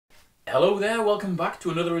Hello there, welcome back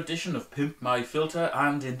to another edition of Pimp My Filter,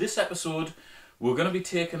 and in this episode we're going to be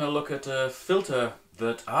taking a look at a filter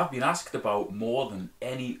that I've been asked about more than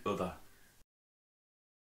any other.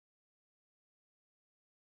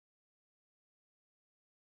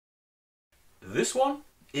 This one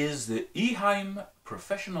is the Eheim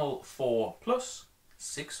Professional 4 Plus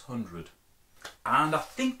 600, and I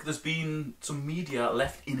think there's been some media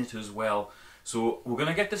left in it as well, so we're going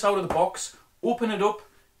to get this out of the box, open it up,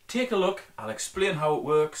 take a look, I'll explain how it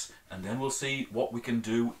works, and then we'll see what we can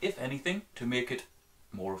do, if anything, to make it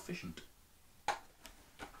more efficient.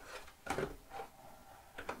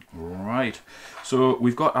 Right, so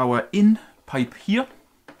we've got our in pipe here,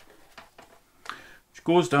 which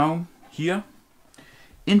goes down here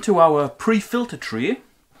into our pre-filter tray,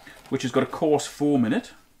 which has got a coarse foam in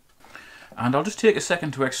it. And I'll just take a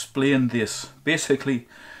second to explain this. Basically,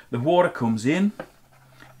 the water comes in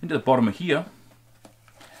into the bottom of here.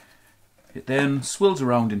 It then swirls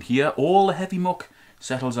around in here, all the heavy muck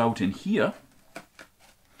settles out in here,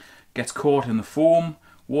 gets caught in the foam,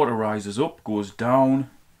 water rises up, goes down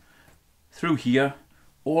through here,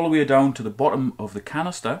 all the way down to the bottom of the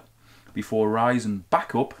canister before rising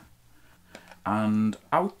back up and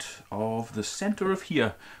out of the centre of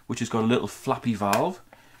here, which has got a little flappy valve,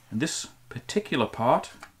 and this particular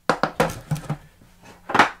part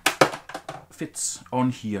fits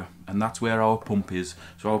on here, and that's where our pump is.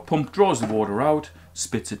 So our pump draws the water out,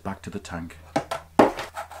 spits it back to the tank.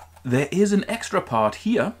 There is an extra part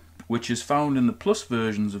here which is found in the plus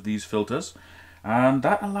versions of these filters, and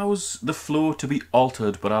that allows the flow to be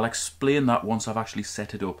altered, but I'll explain that once I've actually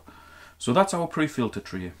set it up. So that's our pre-filter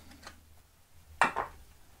tray,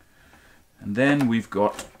 and then we've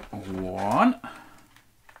got 1,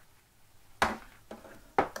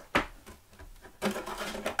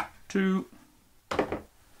 2,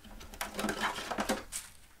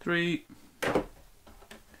 3,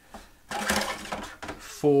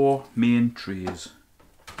 4 main trays.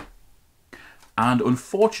 And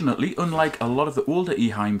unfortunately, unlike a lot of the older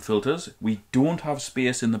Eheim filters, we don't have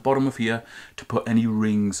space in the bottom of here to put any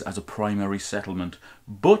rings as a primary settlement.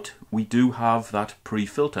 But we do have that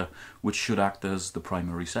pre-filter, which should act as the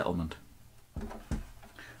primary settlement.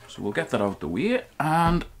 So we'll get that out the way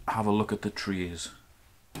and have a look at the trays.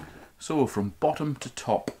 So from bottom to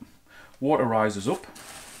top, water rises up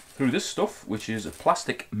through this stuff, which is a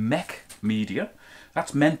plastic mech media.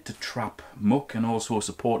 That's meant to trap muck and also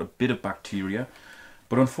support a bit of bacteria,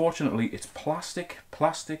 but unfortunately it's plastic,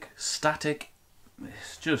 static.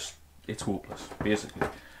 It's hopeless, basically.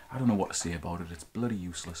 I don't know what to say about it, it's bloody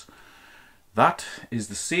useless. That is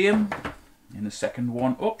the same in the second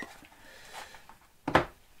one up.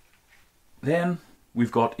 Then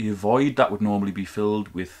we've got a void that would normally be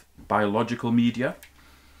filled with biological media,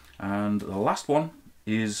 and the last one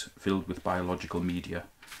is filled with biological media.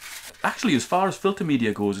 Actually, as far as filter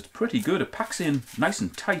media goes, it's pretty good. It packs in nice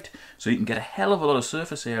and tight, so you can get a hell of a lot of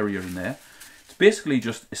surface area in there. It's basically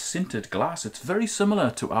just a sintered glass. It's very similar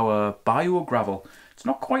to our bio-gravel. It's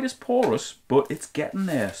not quite as porous, but it's getting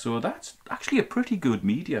there, so that's actually a pretty good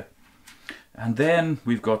media. And then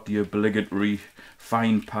we've got the obligatory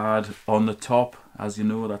fine pad on the top. As you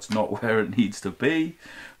know, that's not where it needs to be,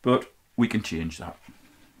 but we can change that.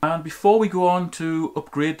 And before we go on to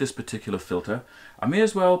upgrade this particular filter, I may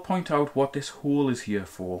as well point out what this hole is here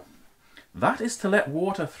for. That is to let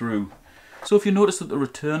water through. So if you notice that the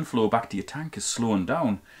return flow back to your tank is slowing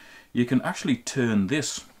down, you can actually turn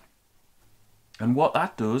this. And what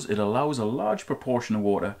that does, it allows a large proportion of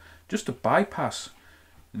water just to bypass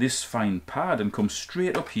this fine pad and come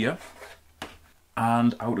straight up here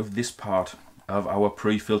and out of this part of our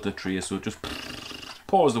pre-filter tray. So it just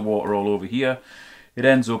pours the water all over here. It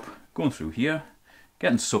ends up going through here,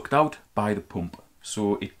 getting sucked out by the pump.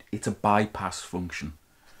 So it's a bypass function.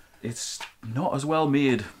 It's not as well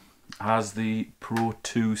made as the Pro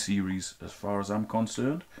 2 series as far as I'm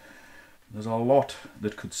concerned. There's a lot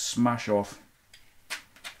that could smash off.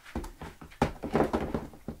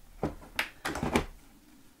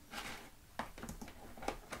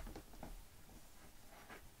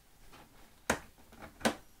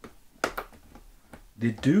 They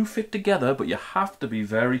do fit together, but you have to be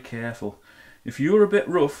very careful. If you're a bit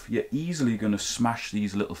rough, you're easily going to smash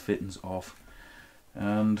these little fittings off.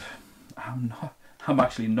 And I'm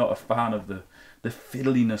actually not a fan of the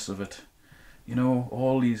fiddliness of it. You know,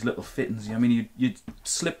 all these little fittings. I mean, you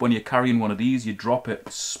slip when you're carrying one of these, you drop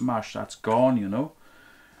it, smash, that's gone, you know.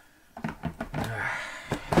 Oh,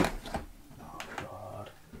 God.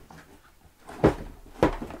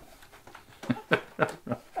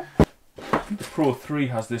 Pro 3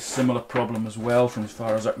 has this similar problem as well, from as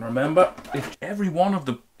far as I can remember. If every one of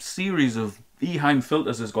the series of Eheim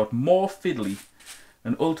filters has got more fiddly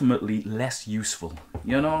and ultimately less useful,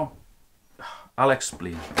 you know? I'll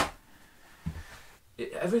explain.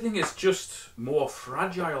 Everything is just more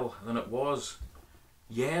fragile than it was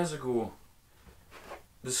years ago.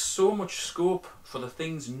 There's so much scope for the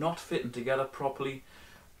things not fitting together properly,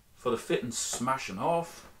 for the fittings smashing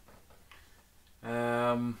off.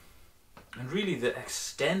 And really the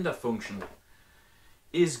extender function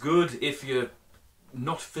is good if you're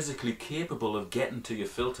not physically capable of getting to your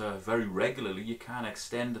filter very regularly. You can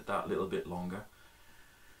extend it that little bit longer.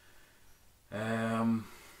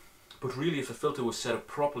 But really, if the filter was set up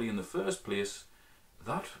properly in the first place,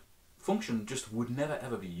 that function just would never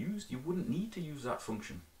ever be used. You wouldn't need to use that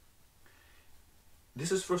function.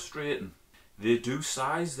 This is frustrating. They do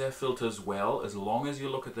size their filters well, as long as you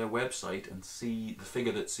look at their website and see the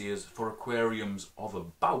figure that says for aquariums of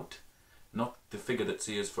about, not the figure that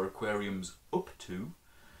says for aquariums up to.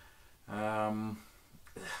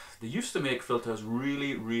 They used to make filters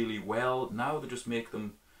really, really well. Now they just make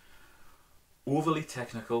them overly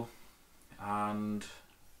technical, and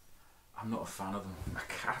I'm not a fan of them.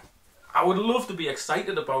 I would love to be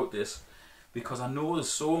excited about this, because I know there's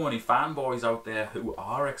so many fanboys out there who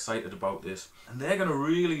are excited about this, and they're going to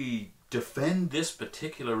really defend this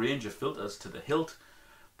particular range of filters to the hilt,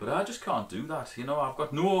 but I just can't do that. You know, I've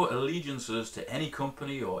got no allegiances to any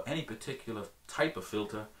company or any particular type of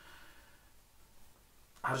filter.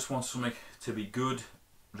 I just want something to be good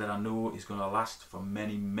that I know is going to last for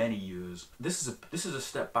many, many years. This is a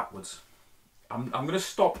step backwards. I'm going to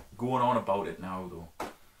stop going on about it now though,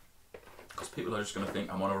 because people are just going to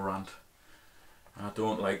think I'm on a rant. And I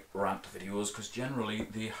don't like rant videos, because generally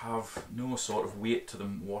they have no sort of weight to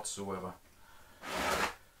them whatsoever.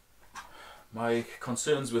 My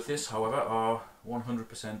concerns with this, however, are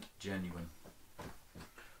 100% genuine.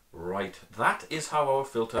 Right, that is how our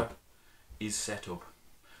filter is set up.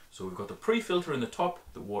 So we've got the pre-filter in the top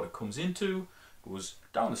that water comes into, goes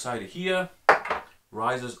down the side of here,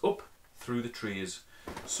 rises up through the trays.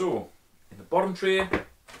 So in the bottom tray,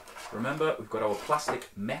 remember, we've got our plastic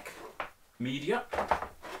mech media.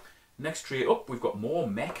 Next tray up, we've got more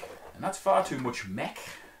mech, and that's far too much mech.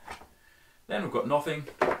 Then we've got nothing.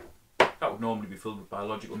 That would normally be filled with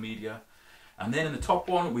biological media. And then in the top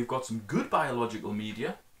one, we've got some good biological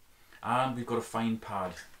media, and we've got a fine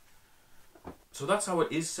pad. So that's how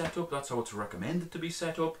it is set up, that's how it's recommended to be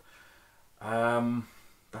set up.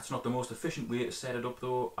 That's not the most efficient way to set it up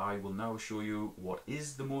though. I will now show you what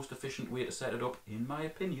is the most efficient way to set it up, in my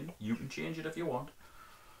opinion. You can change it if you want.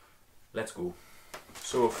 Let's go.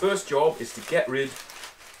 So first job is to get rid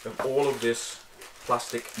of all of this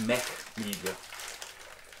plastic mech media.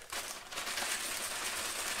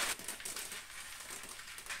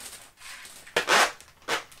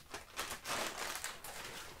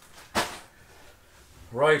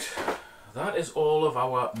 Right, that is all of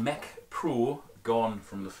our Mech Pro gone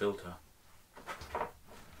from the filter.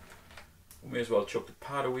 We may as well chuck the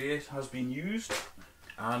pad away, it has been used.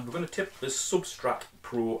 And we're going to tip this Substrat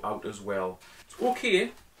Pro out as well. It's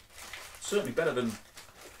okay, certainly better than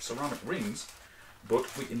ceramic rings, but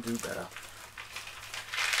we can do better.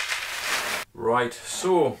 Right,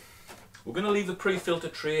 so we're going to leave the pre-filter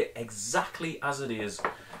tray exactly as it is.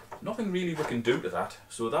 Nothing really we can do to that,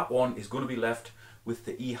 so that one is going to be left with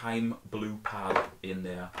the Eheim blue pad in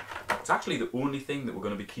there. It's actually the only thing that we're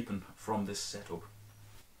going to be keeping from this setup.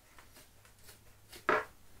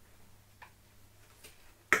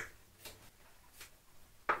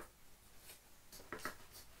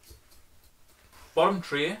 Bottom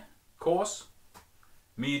tray, coarse,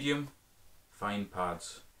 medium, fine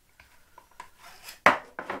pads. The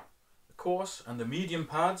coarse and the medium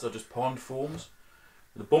pads are just pond foams.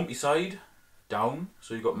 The bumpy side down,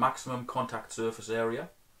 so you've got maximum contact surface area.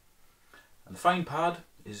 And the fine pad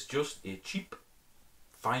is just a cheap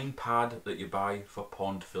fine pad that you buy for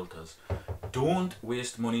pond filters. Don't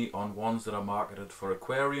waste money on ones that are marketed for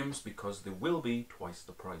aquariums, because they will be twice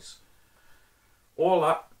the price. All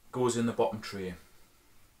that goes in the bottom tray.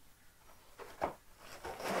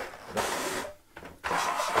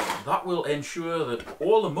 That will ensure that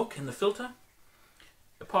all the muck in the filter,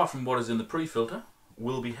 apart from what is in the pre-filter,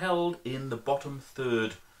 will be held in the bottom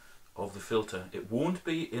third of the filter. It won't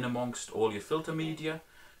be in amongst all your filter media,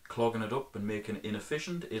 clogging it up and making it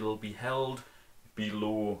inefficient. It'll be held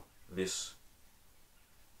below this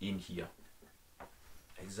in here,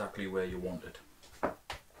 exactly where you want it.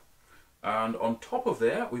 And on top of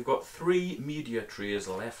there, we've got 3 media trays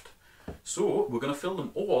left. So we're going to fill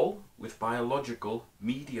them all with biological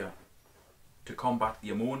media to combat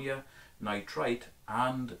the ammonia, nitrite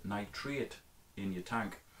and nitrate in your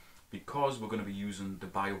tank, because we're going to be using the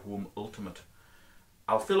Biohome Ultimate.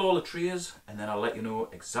 I'll fill all the trays and then I'll let you know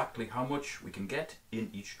exactly how much we can get in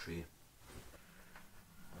each tray.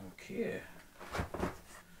 Okay,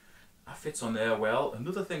 that fits on there well.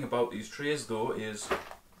 Another thing about these trays though is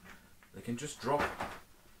they can just drop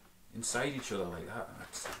inside each other like that.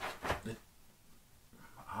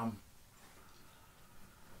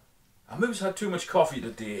 I maybe had too much coffee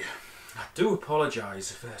today. I do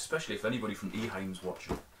apologise, especially if anybody from Eheim's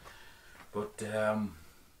watching. But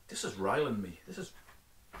this is riling me. This is...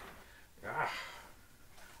 I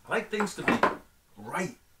like things to be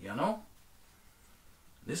right, you know?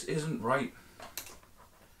 This isn't right.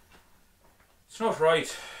 It's not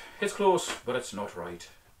right. It's close, but it's not right.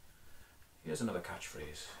 Here's another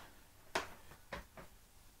catchphrase.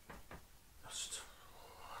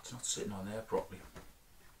 It's not sitting on there properly.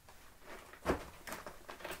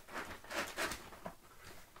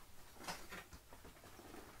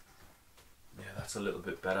 Yeah, that's a little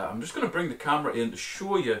bit better. I'm just going to bring the camera in to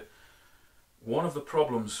show you one of the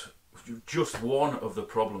problems, just one of the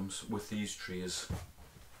problems with these trays.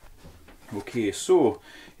 Okay, so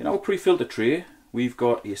in our pre-filter tray we've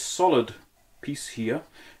got a solid piece here,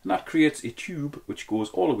 and that creates a tube which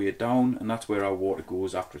goes all the way down, and that's where our water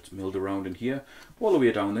goes after it's milled around in here, all the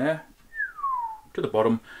way down there to the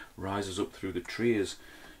bottom, rises up through the trays.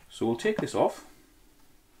 So we'll take this off.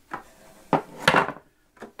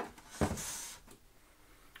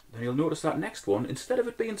 Then you'll notice that next one, instead of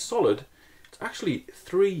it being solid, it's actually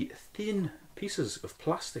 3 thin pieces of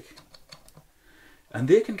plastic, and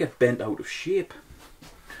they can get bent out of shape.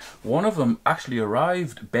 One of them actually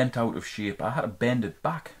arrived bent out of shape. I had to bend it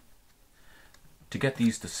back to get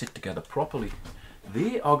these to sit together properly.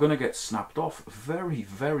 They are going to get snapped off very,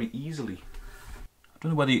 very easily. I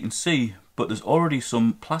don't know whether you can see, but there's already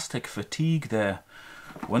some plastic fatigue there.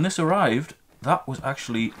 When this arrived, that was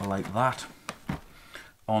actually like that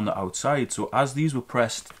on the outside. So as these were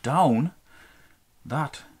pressed down,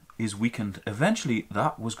 that is weakened. Eventually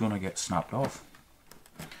that was going to get snapped off.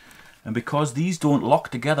 And because these don't lock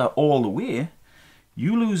together all the way,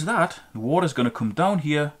 you lose that, the water's going to come down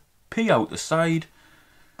here, pee out the side,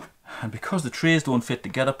 and because the trays don't fit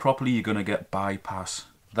together properly, you're going to get bypass.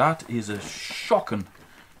 That is a shocking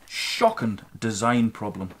design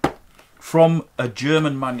problem from a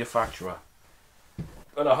German manufacturer.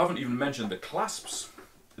 And I haven't even mentioned the clasps.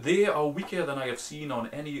 They are weaker than I have seen on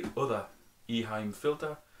any other Eheim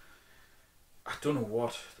filter. I don't know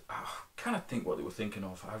what, I cannot think what they were thinking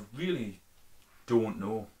of. I really don't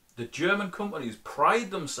know. The German companies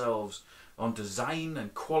pride themselves on design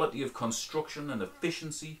and quality of construction and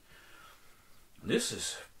efficiency.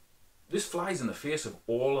 This flies in the face of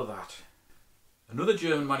all of that. Another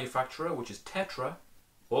German manufacturer, which is Tetra,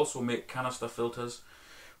 also make canister filters.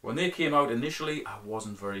 When they came out initially, I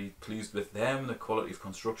wasn't very pleased with them. The quality of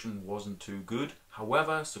construction wasn't too good.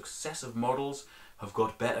 However, successive models have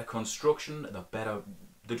got better construction,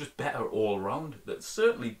 they're just better all round. They're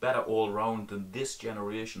certainly better all round than this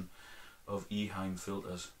generation of Eheim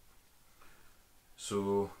filters.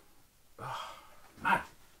 So, man,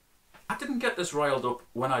 I didn't get this riled up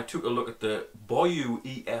when I took a look at the Boyu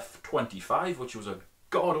EF25, which was a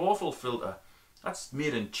god-awful filter. That's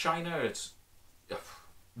made in China.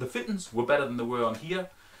 The fittings were better than they were on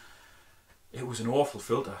here. It was an awful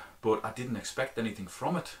filter, but I didn't expect anything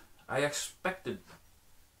from it. I didn't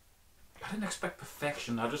expect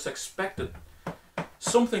perfection. I just expected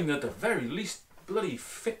something that at the very least bloody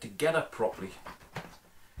fit together properly.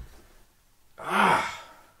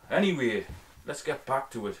 Anyway, let's get back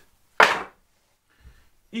to it.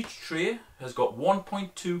 Each tray has got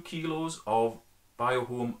 1.2 kilos of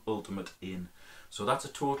Biohome Ultimate in. So that's a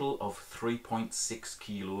total of 3.6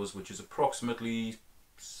 kilos, which is approximately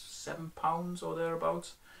 7 pounds or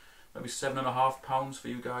thereabouts. Maybe 7.5 pounds for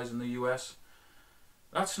you guys in the US.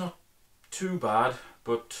 That's not too bad,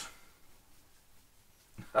 but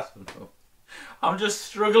I don't know. I'm just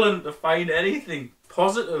struggling to find anything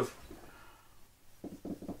positive.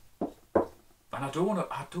 And I don't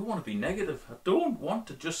want to be negative. I don't want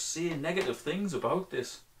to just say negative things about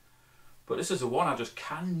this. But this is the one I just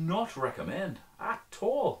cannot recommend at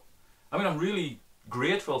all. I mean, I'm really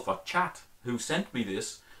grateful for Chat, who sent me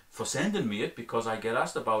this, for sending me it, because I get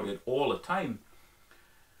asked about it all the time.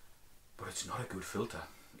 But it's not a good filter.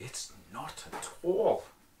 It's not at all.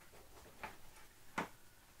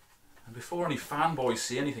 And before any fanboys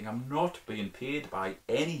say anything, I'm not being paid by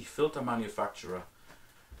any filter manufacturer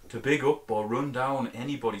to big up or run down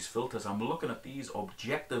anybody's filters. I'm looking at these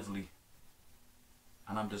objectively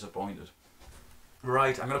and I'm disappointed.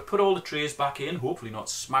 Right, I'm going to put all the trays back in, hopefully not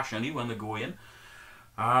smash any when they go in,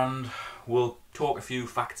 and we'll talk a few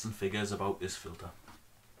facts and figures about this filter.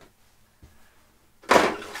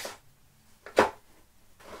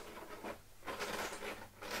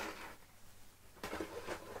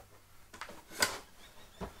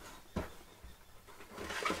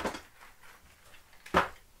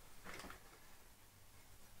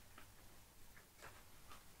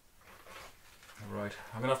 Right,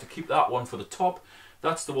 I'm going to have to keep that one for the top.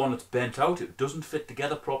 That's the one that's bent out. It doesn't fit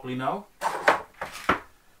together properly now.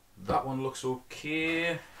 That one looks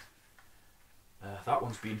okay. That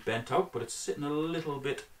one's been bent out, but it's sitting a little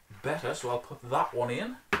bit better, so I'll put that one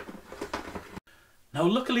in. Now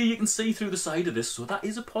luckily you can see through the side of this, so that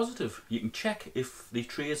is a positive. You can check if the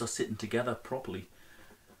trays are sitting together properly.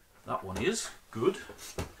 That one is good.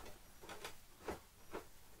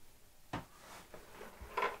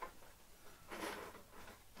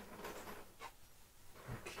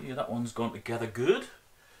 Okay, that one's gone together good.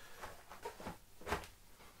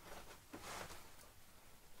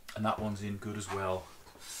 And that one's in good as well.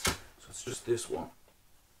 So it's just this one.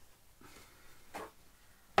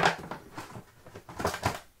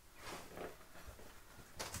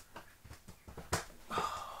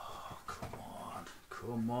 Oh, come on,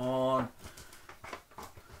 come on.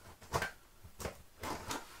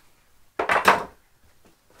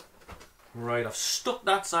 Right, I've stuck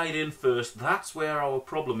that side in first. That's where our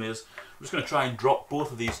problem is. I'm just going to try and drop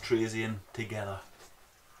both of these trays in together.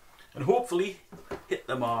 And hopefully hit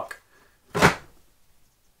the mark.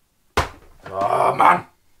 Oh man!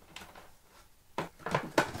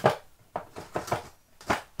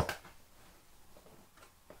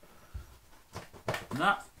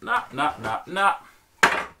 Nah.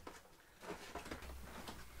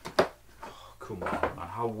 Oh, come on, man.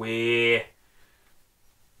 How way?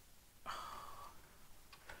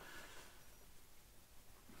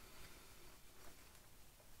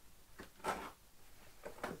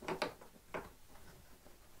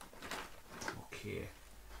 Okay.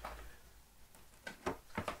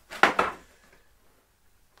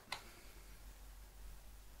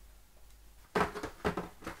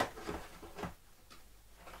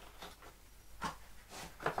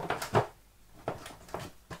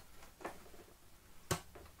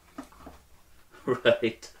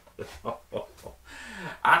 Right.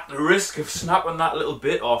 At the risk of snapping that little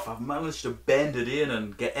bit off, I've managed to bend it in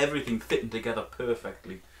and get everything fitting together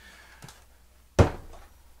perfectly.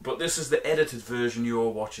 But this is the edited version you're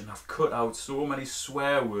watching. I've cut out so many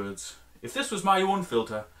swear words. If this was my own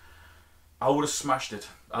filter, I would have smashed it.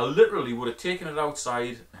 I literally would have taken it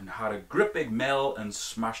outside and had a great big mel and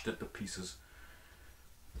smashed it to pieces.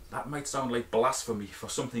 That might sound like blasphemy for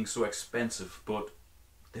something so expensive, but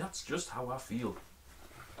that's just how I feel.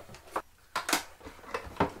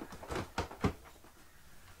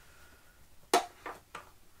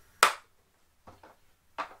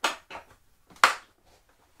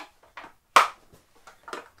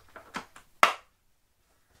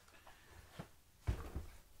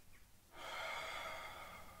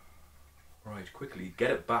 Right, quickly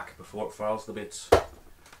get it back before it fouls the bits.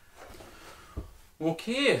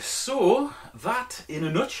 Okay, so that in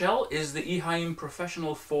a nutshell is the Eheim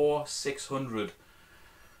Professional 4 600.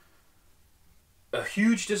 A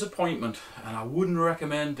huge disappointment, and I wouldn't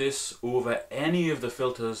recommend this over any of the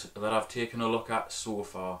filters that I've taken a look at so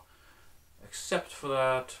far, except for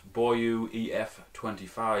that Boyu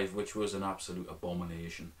EF25, which was an absolute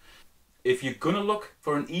abomination. If you're gonna look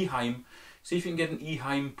for an Eheim, see if you can get an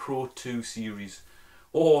Eheim Pro 2 series,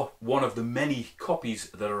 or one of the many copies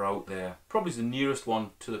that are out there. Probably the nearest one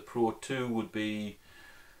to the Pro 2 would be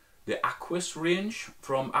the Aquis range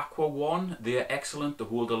from Aqua 1. They're excellent, they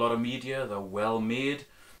hold a lot of media, they're well made.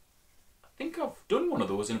 I think I've done one of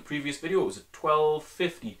those in a previous video. It was a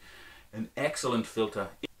 1250, an excellent filter.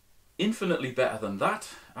 Infinitely better than that,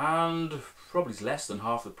 and probably less than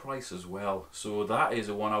half the price as well. So that is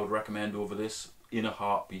a one I would recommend over this in a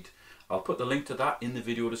heartbeat. I'll put the link to that in the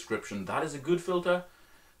video description. That is a good filter.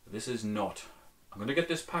 This is not. I'm going to get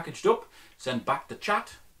this packaged up, sent back to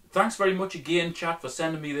chat. Thanks very much again, chat, for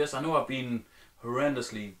sending me this. I know I've been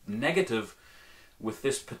horrendously negative with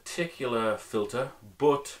this particular filter,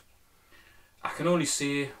 but I can only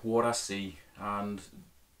say what I see, and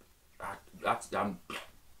that's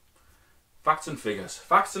facts and figures.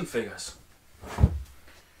 Facts and figures.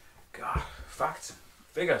 God, facts and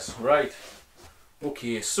figures. Right.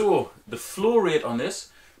 Okay, so the flow rate on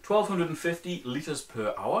this, 1250 litres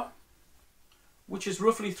per hour, which is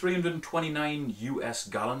roughly 329 US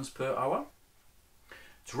gallons per hour.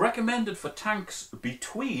 It's recommended for tanks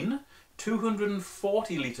between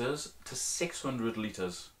 240 litres to 600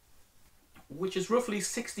 litres. which is roughly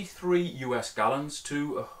 63 US gallons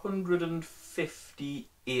to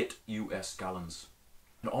 158 US gallons.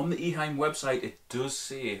 And on the Eheim website it does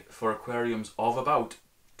say for aquariums of about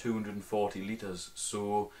 240 litres,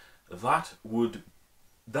 so that would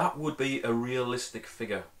be a realistic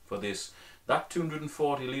figure for this. That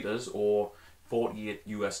 240 litres or 48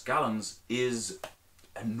 US gallons is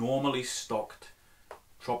a normally stocked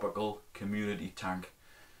tropical community tank.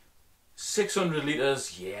 600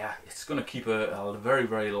 litres, yeah, it's going to keep a very,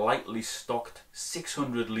 very lightly stocked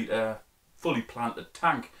 600 litre fully planted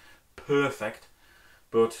tank perfect,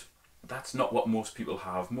 but that's not what most people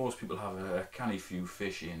have. Most people have a canny few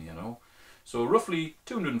fish in, you know. So roughly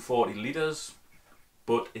 240 litres,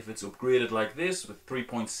 but if it's upgraded like this with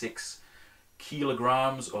 3.6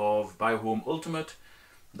 kilograms of Biohome Ultimate,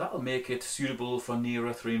 that'll make it suitable for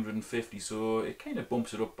nearer 350, so it kind of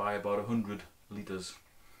bumps it up by about 100 litres.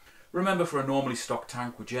 Remember, for a normally stocked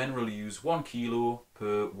tank we generally use 1 kilo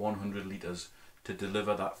per 100 litres to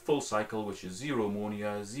deliver that full cycle, which is zero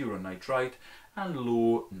ammonia, zero nitrite and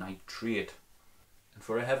low nitrate. And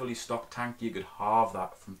for a heavily stocked tank you could halve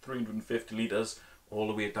that from 350 litres all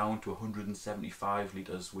the way down to 175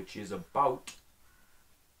 litres, which is about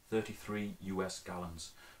 33 US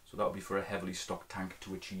gallons. So that would be for a heavily stocked tank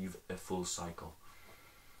to achieve a full cycle.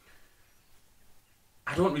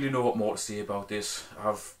 I don't really know what more to say about this.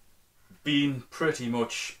 I've been pretty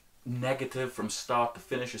much negative from start to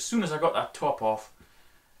finish. As soon as I got that top off,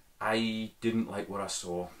 I didn't like what I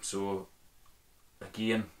saw. So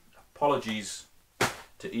again, apologies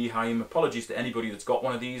to Eheim, apologies to anybody that's got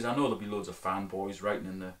one of these. I know there'll be loads of fanboys writing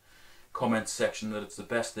in the comments section that it's the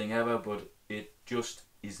best thing ever, but it just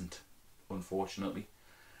isn't, unfortunately.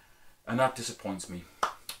 And that disappoints me.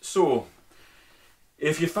 So,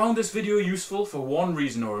 if you found this video useful for one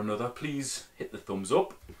reason or another, please hit the thumbs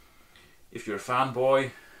up. If you're a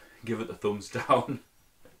fanboy, give it the thumbs down.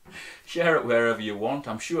 Share it wherever you want.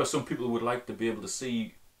 I'm sure some people would like to be able to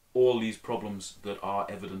see all these problems that are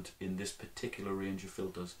evident in this particular range of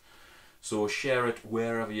filters. So share it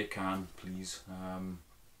wherever you can, please. I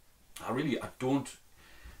don't,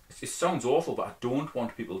 it sounds awful, but I don't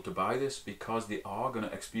want people to buy this because they are going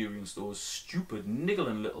to experience those stupid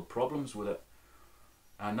niggling little problems with it.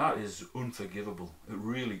 And that is unforgivable. It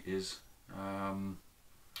really is.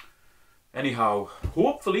 Anyhow,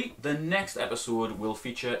 hopefully the next episode will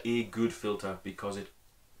feature a good filter, because it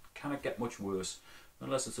cannot get much worse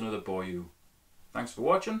unless it's another Boyu. Thanks for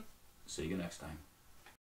watching. See you next time.